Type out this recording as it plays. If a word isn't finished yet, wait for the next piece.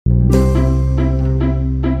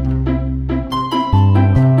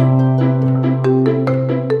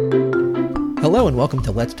and welcome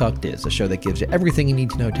to Let's Talk Diz, a show that gives you everything you need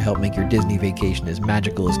to know to help make your Disney vacation as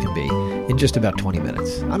magical as can be in just about 20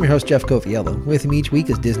 minutes. I'm your host, Jeff Cofiello. With me each week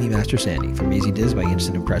is Disney Master Sandy from Easy Diz by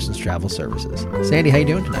Instant Impressions Travel Services. Sandy, how you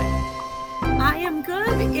doing tonight? I am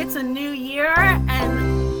good. It's a new year,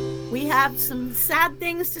 and we have some sad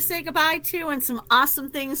things to say goodbye to and some awesome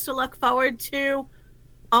things to look forward to.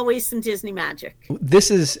 Always some Disney magic.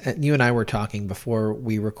 This is, you and I were talking before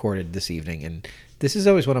we recorded this evening, and this is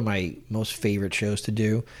always one of my most favorite shows to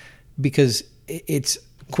do because it's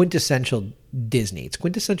quintessential Disney. It's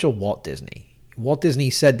quintessential Walt Disney. Walt Disney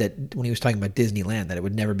said that when he was talking about Disneyland, that it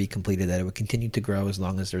would never be completed, that it would continue to grow as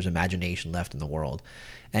long as there's imagination left in the world.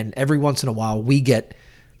 And every once in a while, we get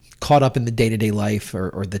caught up in the day-to-day life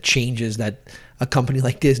or the changes that a company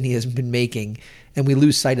like Disney has been making, and we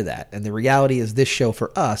lose sight of that. And the reality is this show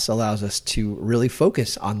for us allows us to really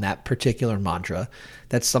focus on that particular mantra,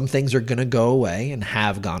 that some things are going to go away and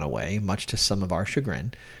have gone away, much to some of our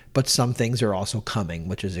chagrin, but some things are also coming,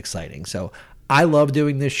 which is exciting. So I love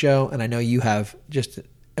doing this show, and I know you have just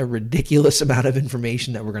a ridiculous amount of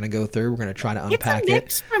information that we're going to go through. We're going to try to unpack it. It's a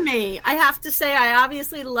mix for me. I have to say, I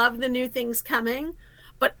obviously love the new things coming,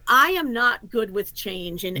 but I am not good with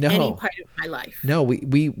change in any part of my life. No,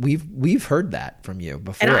 we've heard that from you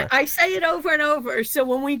before. And I say it over and over. So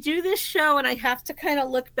when we do this show and I have to kind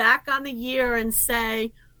of look back on the year and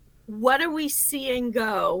say, what are we seeing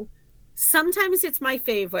go? Sometimes it's my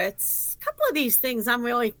favorites. A couple of these things I'm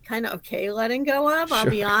really kind of okay letting go of, I'll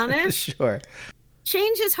be honest. Sure.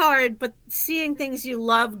 Change is hard, but seeing things you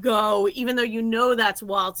love go, even though you know that's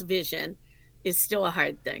Walt's vision, is still a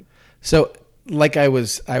hard thing. So like I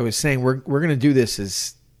was saying, we're going to do this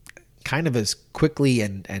as kind of as quickly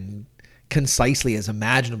and concisely as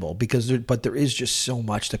imaginable but there is just so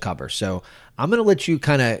much to cover. So I'm going to let you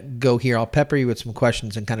kind of go here. I'll pepper you with some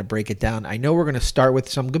questions and kind of break it down. I know we're going to start with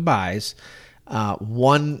some goodbyes.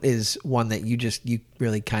 One is one that you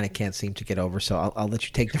really kind of can't seem to get over. So I'll let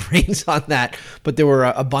you take the reins on that. But there were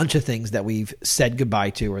a bunch of things that we've said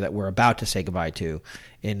goodbye to or that we're about to say goodbye to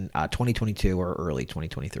in 2022 or early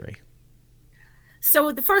 2023.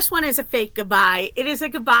 So the first one is a fake goodbye. It is a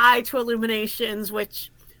goodbye to Illuminations,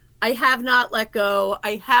 which I have not let go.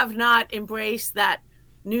 I have not embraced that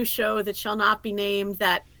new show that shall not be named,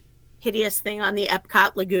 that hideous thing on the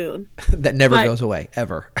Epcot Lagoon. That never goes away,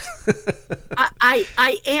 ever.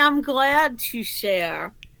 I am glad to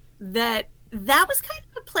share that was kind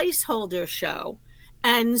of a placeholder show.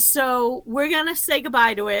 And so we're going to say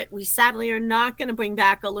goodbye to it. We sadly are not going to bring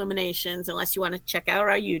back Illuminations unless you want to check out our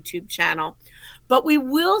YouTube channel. But we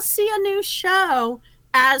will see a new show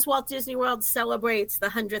as Walt Disney World celebrates the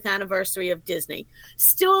 100th anniversary of Disney.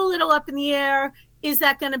 Still a little up in the air. Is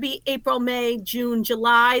that going to be April, May, June,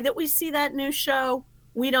 July that we see that new show?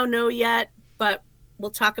 We don't know yet, but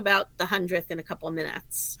we'll talk about the 100th in a couple of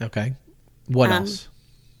minutes. Okay. What else?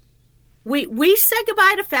 We said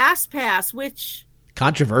goodbye to FastPass, which...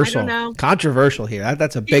 Controversial. I don't know. Controversial here.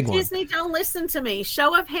 That's a big one. Disney, don't listen to me.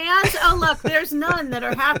 Show of hands. Oh, look, there's none that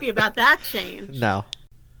are happy about that change. No.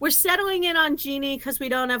 We're settling in on Genie because we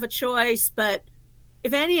don't have a choice. But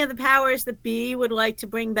if any of the powers that be would like to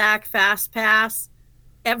bring back FastPass,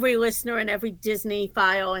 every listener and every Disney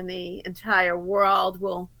file in the entire world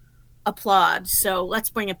will applaud. So let's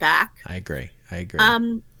bring it back. I agree.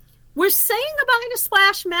 We're saying goodbye to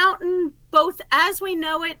Splash Mountain, both as we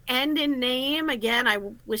know it and in name. Again, I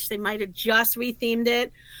wish they might have just rethemed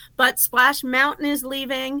it. But Splash Mountain is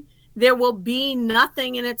leaving. There will be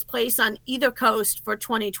nothing in its place on either coast for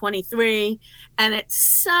 2023. And it's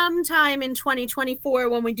sometime in 2024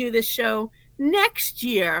 when we do this show next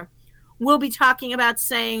year, we'll be talking about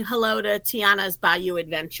saying hello to Tiana's Bayou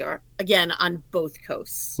Adventure, again, on both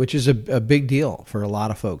coasts. Which is a big deal for a lot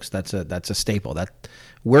of folks. That's a staple. That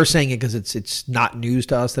we're saying it because it's not news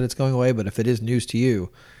to us that it's going away, but if it is news to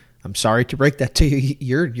you, I'm sorry to break that to you.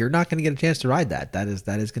 You're not going to get a chance to ride that. That is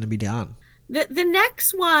going to be done. The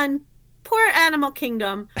next one, poor Animal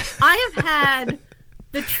Kingdom. I have had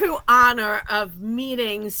the true honor of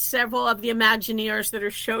meeting several of the Imagineers that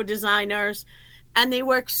are show designers, and they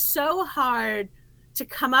work so hard to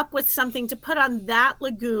come up with something to put on that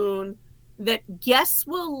lagoon that guests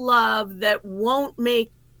will love, that won't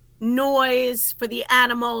make noise for the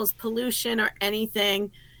animals, pollution, or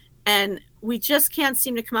anything. And we just can't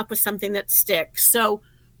seem to come up with something that sticks. So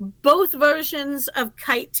both versions of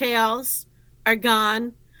Kite Tales are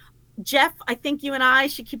gone. Jeff, I think you and I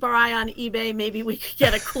should keep our eye on eBay. Maybe we could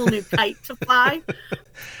get a cool new kite to fly. All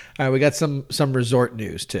right, we got some resort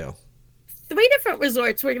news too. 3 different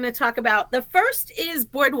resorts we're going to talk about. The first is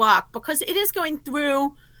Boardwalk, because it is going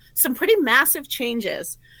through some pretty massive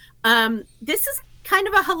changes. This is kind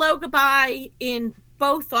of a hello goodbye in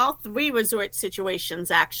all three resort situations,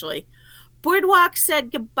 actually. Boardwalk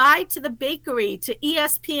said goodbye to the bakery, to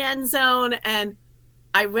ESPN Zone, and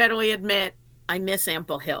I readily admit I miss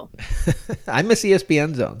Ample Hill. I miss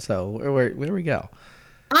ESPN Zone, so where do we go?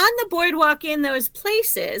 On the Boardwalk in those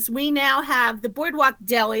places, we now have the Boardwalk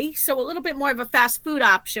Deli, so a little bit more of a fast food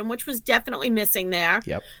option, which was definitely missing there.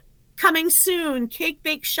 Yep. Coming soon, Cake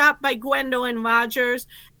Bake Shop by Gwendolyn Rogers,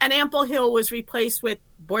 and Ample Hill was replaced with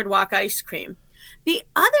Boardwalk Ice Cream. The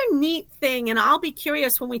other neat thing, and I'll be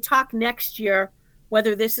curious when we talk next year,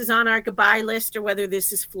 whether this is on our goodbye list or whether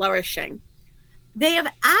this is flourishing, they have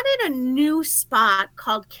added a new spot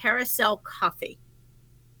called Carousel Coffee.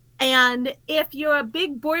 And if you're a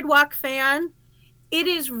big Boardwalk fan, it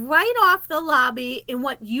is right off the lobby in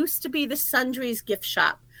what used to be the Sundries gift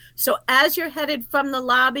shop. So as you're headed from the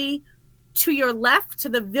lobby to your left to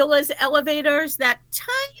the Villas elevators, that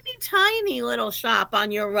tiny, tiny little shop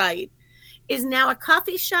on your right is now a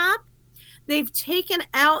coffee shop. They've taken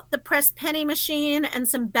out the press penny machine and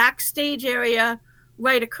some backstage area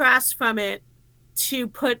right across from it to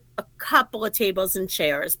put a couple of tables and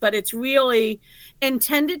chairs, but it's really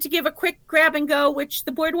intended to give a quick grab and go, which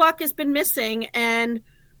the Boardwalk has been missing, and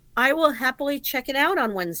I will happily check it out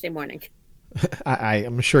on Wednesday morning. I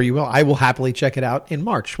am sure you will. I will happily check it out in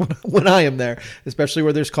March when I am there, especially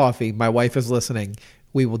where there's coffee. My wife is listening.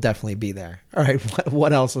 We will definitely be there. All right.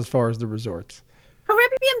 What else as far as the resorts?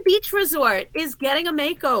 Caribbean Beach Resort is getting a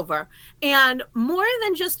makeover, and more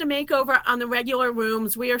than just a makeover on the regular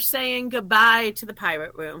rooms, we are saying goodbye to the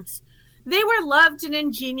pirate rooms. They were loved and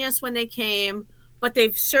ingenious when they came, but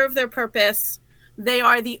they've served their purpose. They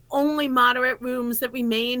are the only moderate rooms that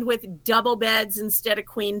remained with double beds instead of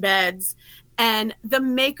queen beds, and the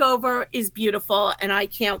makeover is beautiful, and I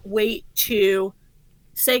can't wait to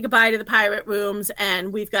say goodbye to the pirate rooms,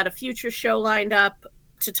 and we've got a future show lined up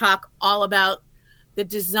to talk all about the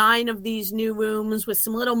design of these new rooms with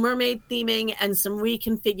some Little Mermaid theming and some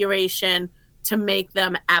reconfiguration to make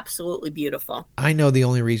them absolutely beautiful. I know the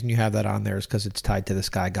only reason you have that on there is because it's tied to the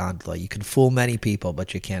Sky Gondola. You can fool many people,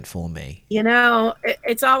 but you can't fool me. You know,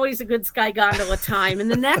 it's always a good Sky Gondola time. And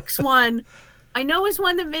the next one, I know, is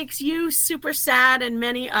one that makes you super sad and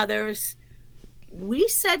many others. We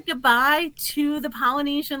said goodbye to the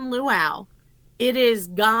Polynesian Luau. It is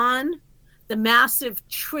gone. The massive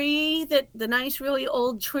tree, the nice, really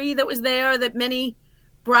old tree that was there that many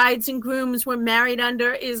brides and grooms were married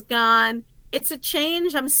under, is gone. It's a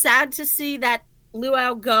change. I'm sad to see that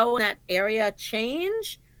luau go and that area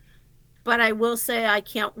change. But I will say I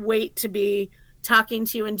can't wait to be talking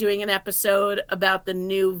to you and doing an episode about the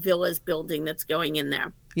new Villas building that's going in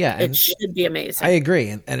there. Yeah, it should be amazing. I agree,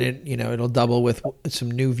 and it, it'll double with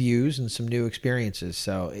some new views and some new experiences.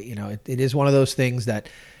 So it is one of those things that,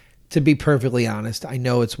 to be perfectly honest, I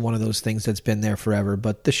know it's one of those things that's been there forever,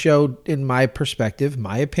 but the show, in my perspective,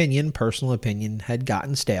 my opinion, personal opinion, had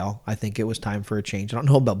gotten stale. I think it was time for a change. I don't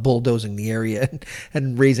know about bulldozing the area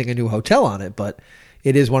and raising a new hotel on it, but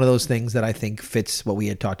it is one of those things that I think fits what we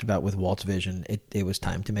had talked about with Walt's vision. It was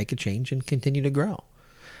time to make a change and continue to grow.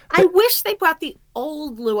 I wish they brought the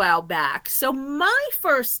old luau back. So my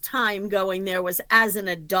first time going there was as an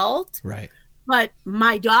adult. Right. But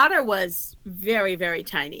my daughter was very, very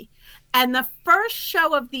tiny. And the first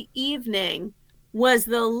show of the evening was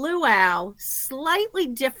the luau, slightly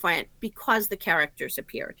different because the characters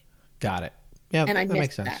appeared. Got it. Yeah, and that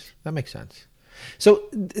makes sense. That makes sense. So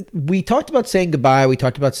we talked about saying goodbye. We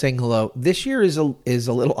talked about saying hello. This year is a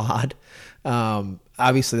little odd.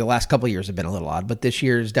 Obviously, the last couple of years have been a little odd, but this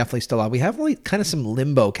year is definitely still odd. We have kind of some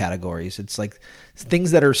limbo categories. It's like things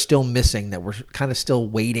that are still missing that we're kind of still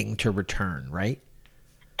waiting to return, right?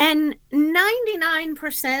 And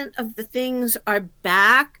 99% of the things are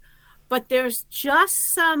back, but there's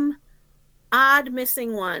just some odd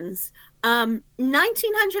missing ones.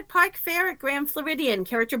 1900 Park Fair at Grand Floridian,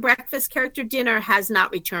 character breakfast, character dinner has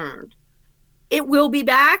not returned. It will be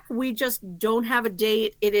back. We just don't have a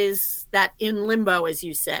date. It is that in limbo, as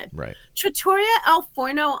you said. Right. Trattoria El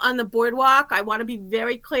Forno on the boardwalk, I want to be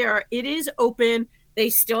very clear. It is open. They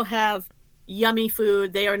still have yummy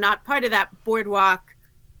food. They are not part of that boardwalk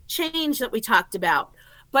change that we talked about.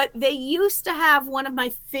 But they used to have one of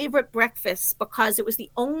my favorite breakfasts because it was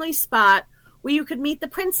the only spot where you could meet the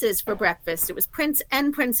princes for breakfast. It was Prince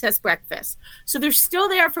and Princess breakfast. So they're still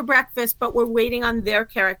there for breakfast, but we're waiting on their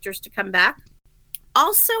characters to come back.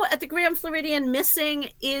 Also at the Grand Floridian missing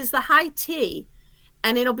is the high tea.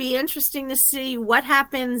 And it'll be interesting to see what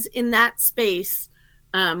happens in that space.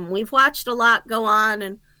 We've watched a lot go on,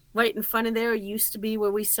 and right in front of there used to be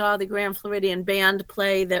where we saw the Grand Floridian band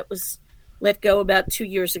play that was let go about 2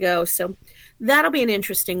 years ago. So that'll be an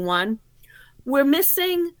interesting one. We're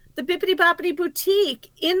missing the Bibbidi Bobbidi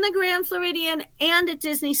Boutique in the Grand Floridian and at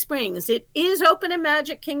Disney Springs. It is open in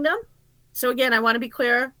Magic Kingdom. So again, I want to be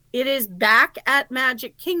clear, it is back at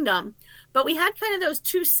Magic Kingdom. But we had kind of those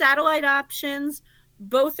two satellite options.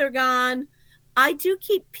 Both are gone. I do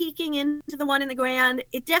keep peeking into the one in the Grand.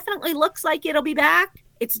 It definitely looks like it'll be back.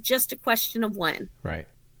 It's just a question of when. Right.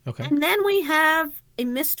 Okay. And then we have a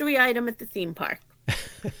mystery item at the theme park.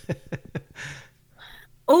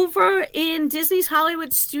 Over in Disney's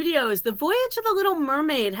Hollywood Studios, The Voyage of the Little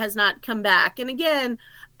Mermaid has not come back. And again,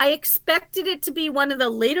 I expected it to be one of the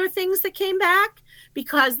later things that came back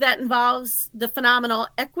because that involves the phenomenal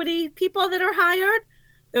equity people that are hired,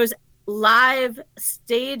 those live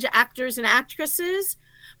stage actors and actresses.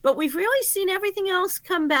 But we've really seen everything else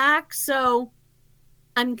come back. So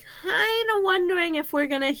I'm kind of wondering if we're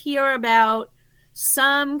going to hear about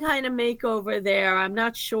some kind of makeover there. I'm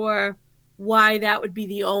not sure why that would be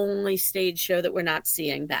the only stage show that we're not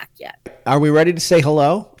seeing back yet. Are we ready to say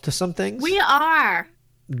hello to some things? We are.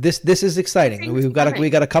 This is exciting. We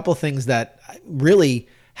got a couple things that really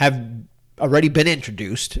have already been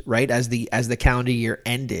introduced, right? As the calendar year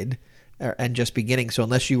ended and just beginning. So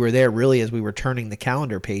unless you were there really as we were turning the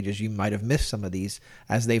calendar pages, you might have missed some of these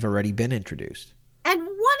as they've already been introduced. And one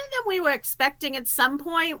of them we were expecting at some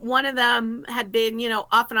point. One of them had been,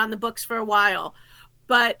 off and on the books for a while.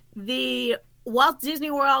 But the Walt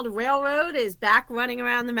Disney World Railroad is back running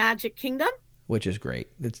around the Magic Kingdom. Which is great.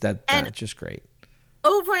 It's just great.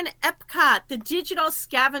 Over in Epcot, the digital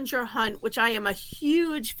scavenger hunt, which I am a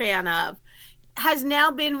huge fan of, has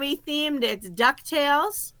now been rethemed. It's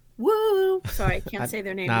DuckTales. Woo! Sorry, I can't say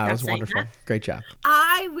their name. No, it was wonderful. That. Great job.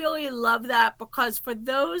 I really love that because for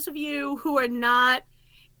those of you who are not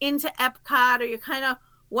into Epcot or you kind of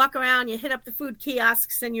walk around, you hit up the food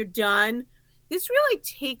kiosks and you're done, this really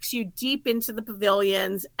takes you deep into the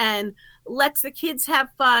pavilions and lets the kids have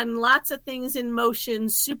fun. Lots of things in motion,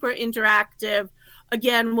 super interactive.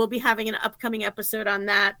 Again, we'll be having an upcoming episode on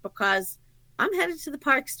that because I'm headed to the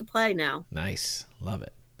parks to play now. Nice. Love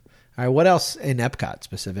it. All right. What else in Epcot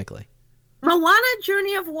specifically? Moana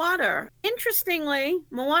Journey of Water. Interestingly,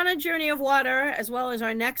 Moana Journey of Water, as well as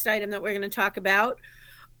our next item that we're going to talk about,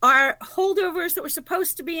 are holdovers that were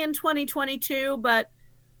supposed to be in 2022, but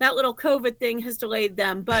that little COVID thing has delayed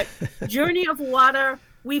them. But Journey of Water,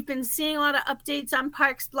 we've been seeing a lot of updates on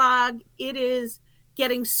Parks Blog. It is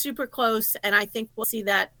getting super close, and I think we'll see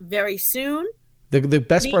that very soon. The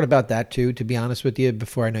best part about that, too, to be honest with you,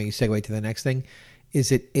 before I know you segue to the next thing,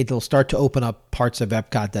 is it'll start to open up parts of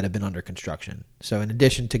Epcot that have been under construction. So in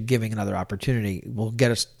addition to giving another opportunity, we'll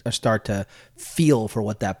get a start to feel for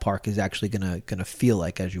what that park is actually gonna feel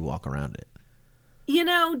like as you walk around it.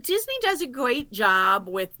 Disney does a great job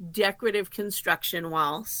with decorative construction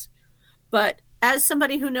walls, but as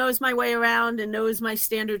somebody who knows my way around and knows my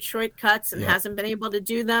standard shortcuts and hasn't been able to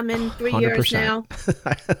do them in 3 years now,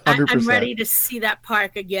 I'm ready to see that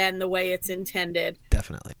park again the way it's intended.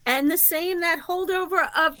 Definitely. And the same, that holdover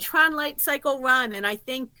of Tron Light Cycle Run. And I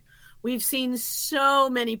think we've seen so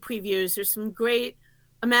many previews. There's some great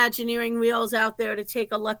Imagineering reels out there to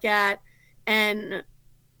take a look at. And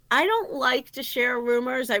I don't like to share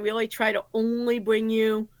rumors. I really try to only bring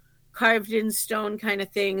you carved in stone kind of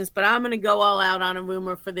things, but I'm going to go all out on a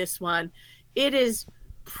rumor for this one. It is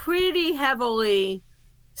pretty heavily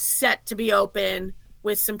set to be open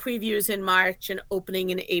with some previews in March and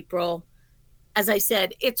opening in April. As I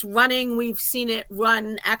said, it's running. We've seen it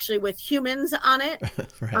run actually with humans on it.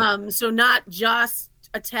 Right. So not just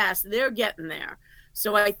a test. They're getting there.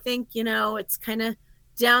 So I think, it's kind of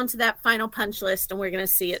down to that final punch list and we're going to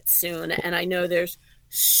see it soon. And I know there's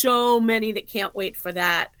so many that can't wait for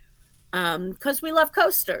that. Because we love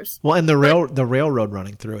coasters. Well, and the railroad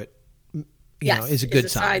running through it, is a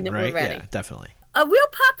good sign, right? Yeah, definitely. A real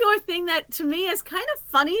popular thing that to me is kind of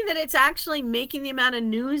funny that it's actually making the amount of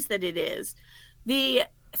news that it is. The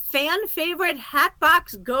fan favorite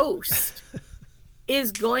Hatbox Ghost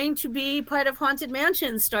is going to be part of Haunted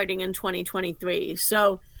Mansion starting in 2023.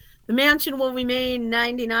 So the mansion will remain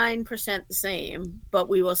 99% the same, but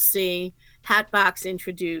we will see Hatbox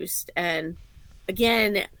introduced. And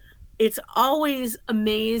again, it's always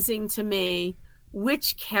amazing to me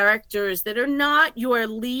which characters that are not your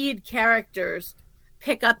lead characters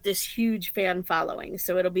pick up this huge fan following.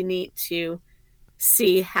 So it'll be neat to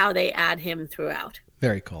see how they add him throughout.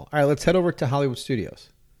 Very cool. All right, let's head over to Hollywood Studios.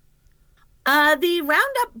 The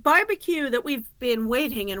Roundup barbecue that we've been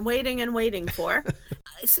waiting for.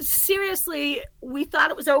 Seriously, we thought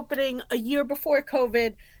it was opening a year before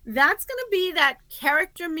COVID. That's going to be that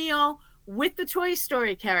character meal with the Toy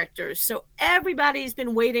Story characters. So everybody's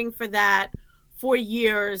been waiting for that for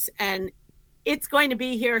years, and it's going to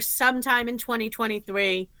be here sometime in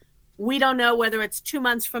 2023. We don't know whether it's 2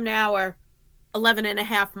 months from now or 11 and a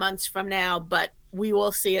half months from now, but we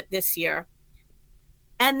will see it this year.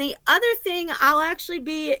 And the other thing, I'll actually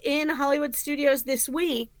be in Hollywood Studios this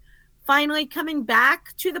week, finally coming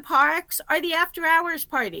back to the parks, are the after hours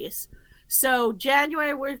parties. So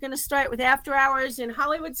January, we're going to start with after hours in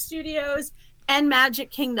Hollywood Studios and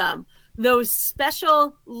Magic Kingdom. Those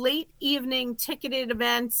special late evening ticketed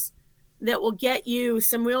events that will get you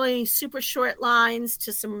some really super short lines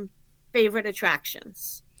to some favorite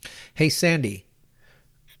attractions. Hey, Sandy.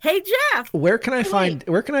 Hey, Jeff. Where can I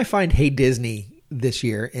find Hey Disney this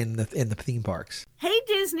year in the theme parks? Hey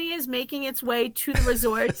Disney is making its way to the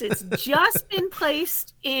resorts. It's just been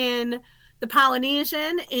placed in the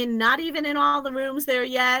Polynesian, not even in all the rooms there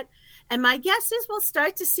yet. And my guess is we'll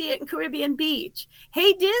start to see it in Caribbean Beach.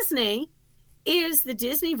 Hey Disney is the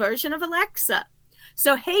Disney version of Alexa.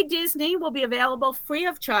 So Hey Disney will be available free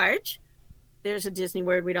of charge. There's a Disney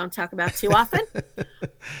word we don't talk about too often.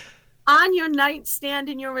 On your nightstand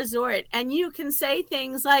in your resort. And you can say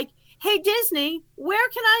things like, hey Disney, where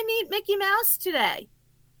can I meet Mickey Mouse today?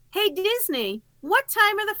 Hey Disney, what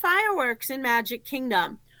time are the fireworks in Magic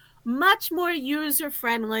Kingdom? Much more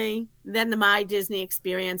user-friendly than the My Disney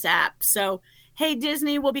Experience app. So Hey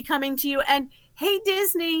Disney will be coming to you. And Hey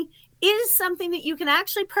Disney is something that you can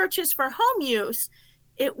actually purchase for home use.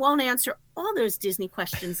 It won't answer all those Disney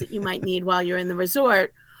questions that you might need while you're in the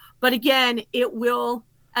resort. But again, it will,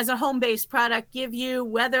 as a home-based product, give you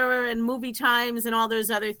weather and movie times and all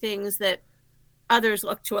those other things that others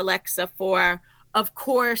look to Alexa for. Of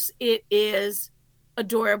course, it is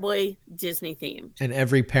adorably Disney themed. And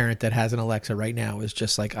every parent that has an Alexa right now is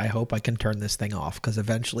just like, I hope I can turn this thing off because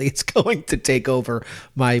eventually it's going to take over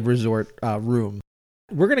my resort room.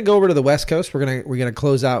 We're going to go over to the West Coast. We're going to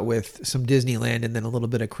close out with some Disneyland and then a little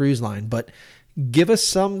bit of cruise line. But give us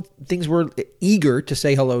some things we're eager to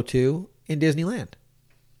say hello to in Disneyland.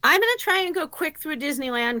 I'm going to try and go quick through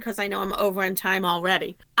Disneyland because I know I'm over in time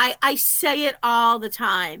already. I say it all the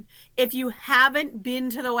time. If you haven't been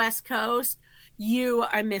to the West Coast, you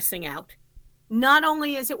are missing out. Not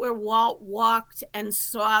only is it where Walt walked and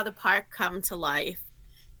saw the park come to life,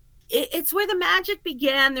 it's where the magic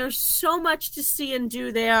began. There's so much to see and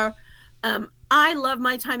do there. I love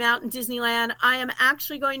my time out in Disneyland. I am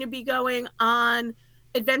actually going to be going on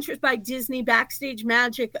Adventures by Disney Backstage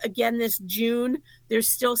Magic again this June. There's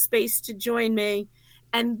still space to join me.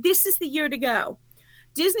 And this is the year to go.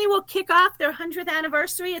 Disney will kick off their 100th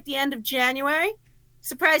anniversary at the end of January.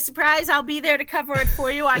 Surprise, surprise, I'll be there to cover it for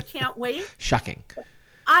you. I can't wait. Shocking.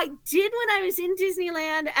 I did when I was in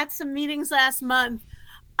Disneyland at some meetings last month.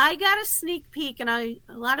 I got a sneak peek, and a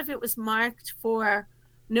lot of it was marked for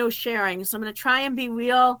no sharing. So I'm going to try and be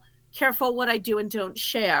real careful what I do and don't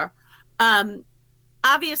share.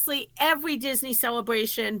 Obviously, every Disney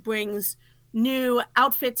celebration brings new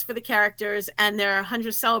outfits for the characters, and their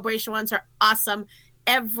 100th celebration ones are awesome.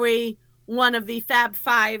 Every one of the Fab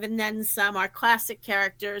Five and then some, our classic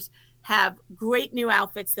characters, have great new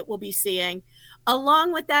outfits that we'll be seeing.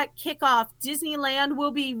 Along with that kickoff, Disneyland will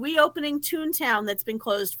be reopening Toontown that's been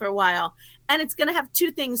closed for a while. And it's going to have two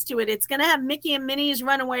things to it. It's going to have Mickey and Minnie's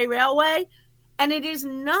Runaway Railway, and it is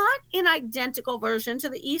not an identical version to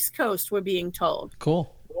the East Coast, we're being told.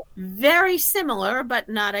 Cool. Very similar, but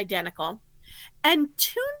not identical. And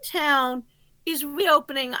Toontown is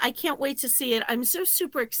reopening. I can't wait to see it. I'm so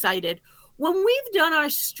super excited. When we've done our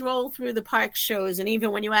stroll through the park shows, and even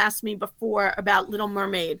when you asked me before about Little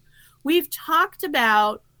Mermaid, we've talked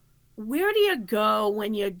about where do you go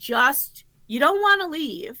when you don't want to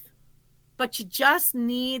leave, but you just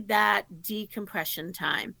need that decompression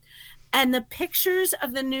time. And the pictures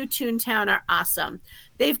of the new Toontown are awesome.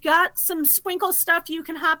 They've got some sprinkle stuff you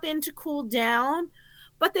can hop in to cool down,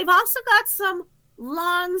 but they've also got some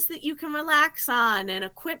lawns that you can relax on and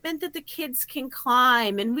equipment that the kids can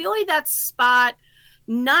climb. And really that spot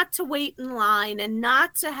not to wait in line and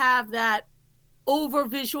not to have that over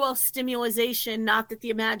visual stimulation. Not that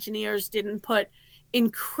the Imagineers didn't put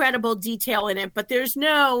incredible detail in it, but there's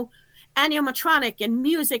no animatronic and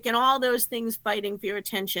music and all those things fighting for your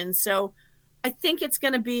attention. So I think it's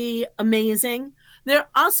going to be amazing. They're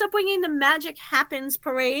also bringing the Magic Happens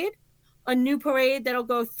Parade, a new parade that'll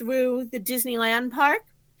go through the Disneyland park.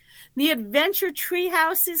 The Adventure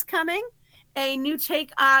Treehouse is coming, a new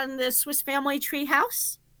take on the Swiss Family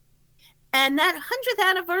Treehouse. And that 100th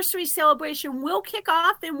anniversary celebration will kick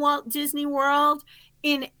off in Walt Disney World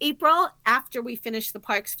in April after we finish the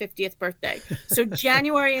park's 50th birthday. So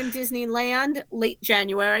January in Disneyland, late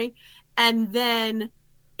January, and then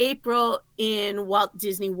April in Walt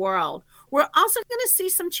Disney World. We're also going to see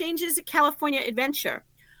some changes at California Adventure.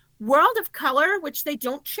 World of Color, which they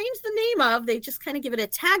don't change the name of, they just kind of give it a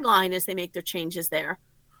tagline as they make their changes there.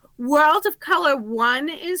 World of Color 1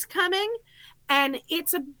 is coming, and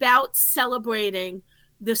it's about celebrating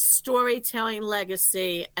the storytelling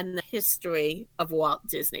legacy and the history of Walt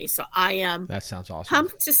Disney. So I am that sounds awesome.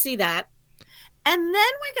 Pumped to see that. And then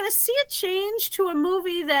we're going to see a change to a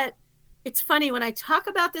movie that, it's funny, when I talk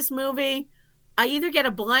about this movie, I either get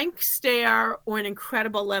a blank stare or an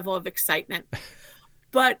incredible level of excitement.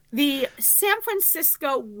 But the San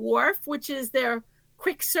Francisco Wharf, which is their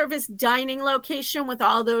quick service dining location with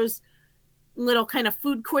all those little kind of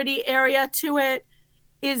food courty area to it,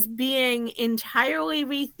 is being entirely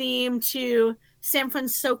rethemed to San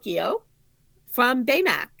Francisco from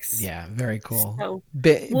Baymax. Yeah, very cool. So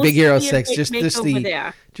Big Hero 6, just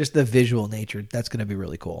the visual nature, that's going to be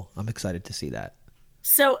really cool. I'm excited to see that.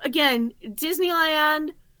 So again,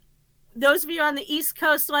 Disneyland, those of you on the East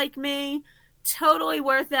Coast like me, totally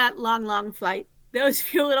worth that long flight. Those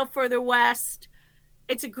of you a little further west,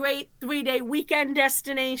 it's a great 3-day weekend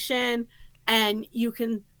destination, and you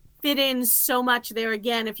can fit in so much there.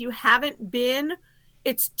 Again, if you haven't been,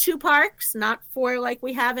 it's 2 parks, not 4 like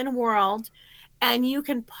we have in World, and you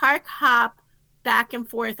can park hop back and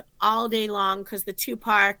forth all day long because the 2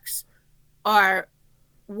 parks are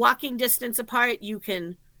walking distance apart. You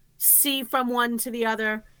can see from one to the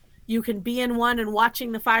other. You can be in one and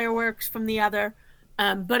watching the fireworks from the other.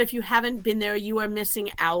 But if you haven't been there, you are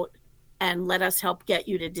missing out, and let us help get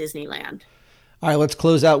you to Disneyland. All right, let's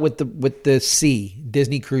close out with the C,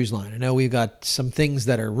 Disney Cruise Line. I know we've got some things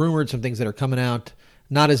that are rumored, some things that are coming out,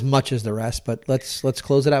 not as much as the rest, but let's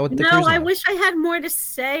close it out with the cruise line. No, I wish I had more to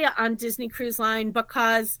say on Disney Cruise Line,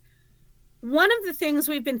 because one of the things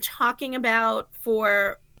we've been talking about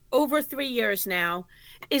for over 3 years now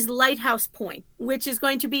is Lighthouse Point, which is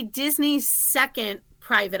going to be Disney's second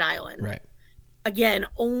private island. Right. Again,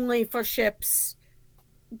 only for ships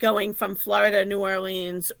going from Florida, New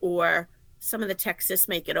Orleans, or some of the Texas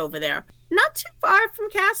make it over there. Not too far from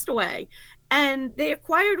Castaway. And they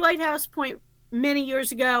acquired Lighthouse Point many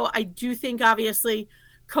years ago. I do think, obviously,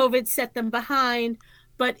 COVID set them behind.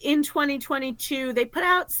 But in 2022, they put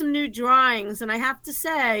out some new drawings. And I have to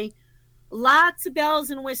say, lots of bells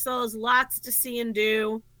and whistles, lots to see and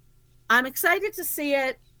do. I'm excited to see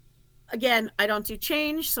it. Again, I don't do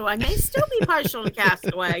change, so I may still be partial to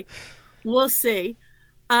Castaway. We'll see.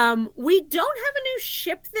 We don't have a new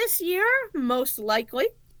ship this year, most likely.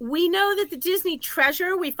 We know that the Disney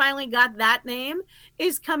Treasure, we finally got that name,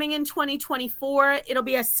 is coming in 2024. It'll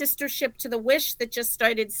be a sister ship to the Wish that just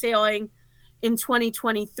started sailing in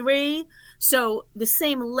 2023. So the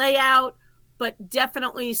same layout, but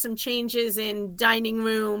definitely some changes in dining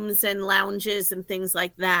rooms and lounges and things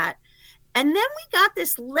like that. And then we got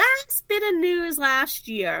this last bit of news last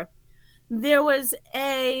year. There was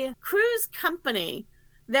a cruise company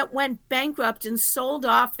that went bankrupt and sold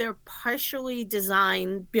off their partially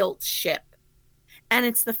designed built ship. And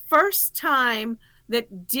it's the first time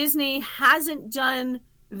that Disney hasn't done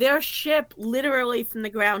their ship literally from the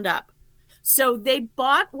ground up. So they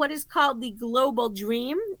bought what is called the Global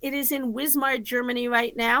Dream. It is in Wismar, Germany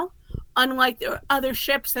right now. Unlike the other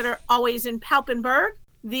ships that are always in Papenburg,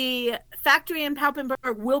 the factory in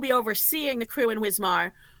Papenburg will be overseeing the crew in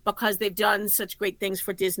Wismar, because they've done such great things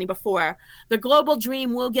for Disney before. The Global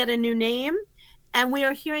Dream will get a new name, and we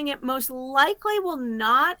are hearing it most likely will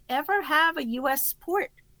not ever have a U.S.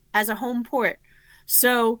 port as a home port.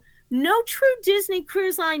 So no true Disney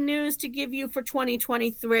Cruise Line news to give you for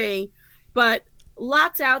 2023, but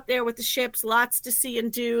lots out there with the ships, lots to see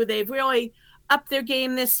and do. They've really upped their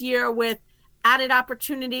game this year with added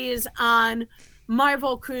opportunities on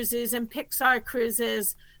Marvel cruises and Pixar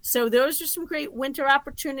cruises. So those are some great winter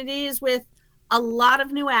opportunities with a lot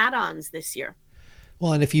of new add-ons this year.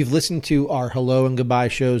 Well, and if you've listened to our hello and goodbye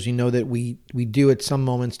shows, you know that we do at some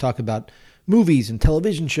moments talk about movies and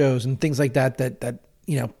television shows and things like that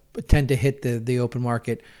you know tend to hit the open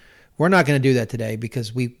market. We're not going to do that today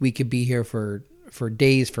because we could be here for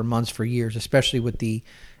days, for months, for years, especially with the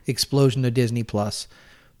explosion of Disney Plus.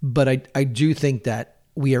 But I do think that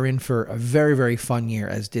we are in for a very, very fun year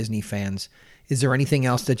as Disney fans. Is there anything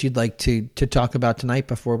else that you'd like to talk about tonight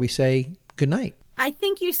before we say goodnight? I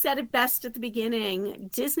think you said it best at the beginning.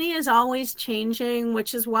 Disney is always changing,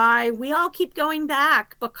 which is why we all keep going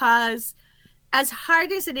back, because as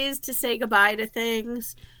hard as it is to say goodbye to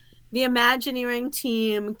things, the Imagineering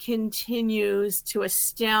team continues to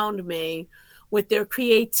astound me with their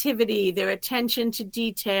creativity, their attention to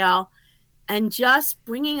detail, and just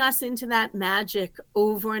bringing us into that magic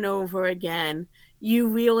over and over again. You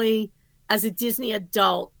really, as a Disney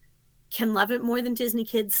adult, can love it more than Disney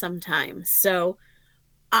kids sometimes. So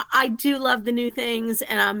I do love the new things,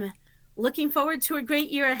 and I'm looking forward to a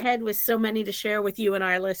great year ahead with so many to share with you and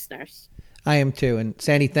our listeners. I am too. And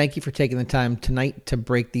Sandy, thank you for taking the time tonight to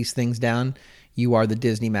break these things down. You are the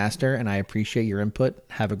Disney master, and I appreciate your input.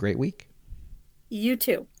 Have a great week. You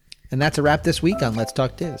too. And that's a wrap this week on Let's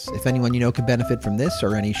Talk Diz. If anyone you know could benefit from this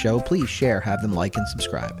or any show, please share, have them like, and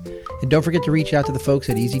subscribe. And don't forget to reach out to the folks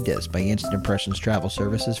at Easy Diz by Instant Impressions Travel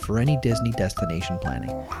Services for any Disney destination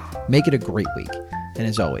planning. Make it a great week. And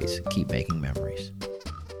as always, keep making memories.